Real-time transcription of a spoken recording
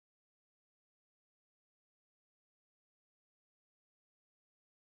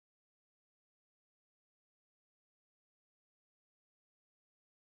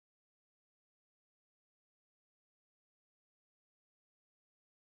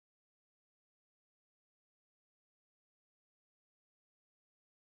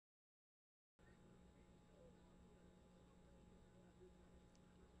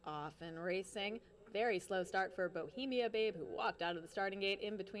off and racing. Very slow start for Bohemia Babe, who walked out of the starting gate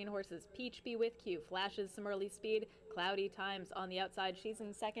in between horses. Peach Be With You flashes some early speed. Cloudy Times on the outside, she's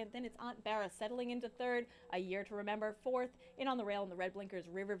in second. Then it's Aunt Barra settling into third. A Year to Remember fourth. In on the rail in the red blinkers,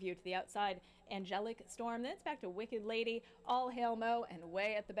 Riverview to the outside. Angelic Storm. Then it's back to Wicked Lady, All Hail Mo, and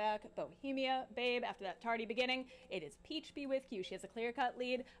way at the back, Bohemia Babe. After that tardy beginning, it is Peach Be With You. She has a clear-cut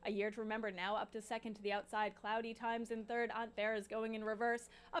lead. A Year to Remember now up to second to the outside. Cloudy Times in third. Aunt Barra is going in reverse.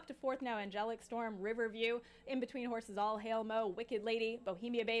 Up to fourth now, Angelic Storm, Riverview. In between horses, All Hail Mo, Wicked Lady,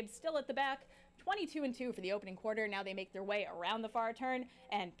 Bohemia Babe still at the back. 22-2 for the opening quarter. Now they make their way around the far turn,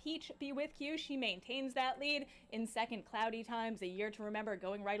 and Peach Be With You, she maintains that lead. In second, Cloudy Times, A Year to Remember,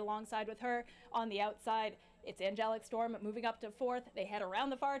 going right alongside with her. On the outside, it's Angelic Storm moving up to fourth. They head around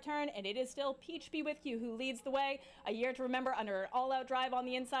the far turn, and it is still Peach Be With You who leads the way. A Year to Remember under an all-out drive on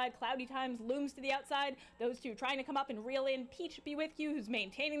the inside. Cloudy Times looms to the outside. Those two trying to come up and reel in Peach Be With You, who's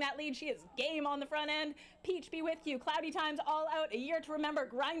maintaining that lead. She is game on the front end. Peach Be With You, Cloudy Times all out. A Year to Remember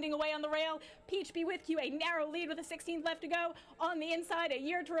grinding away on the rail. Peach Be With You, a narrow lead with a 16th left to go. On the inside, A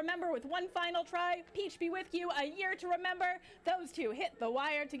Year to Remember with one final try. Peach Be With You, A Year to Remember. Those two hit the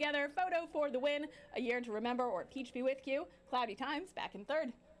wire together. Photo for the win. A Year to Remember or Peach Be With You. Cloudy Times back in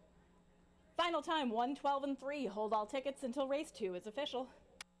third. Final time, 1:12 and 3. Hold all tickets until race 2 is official.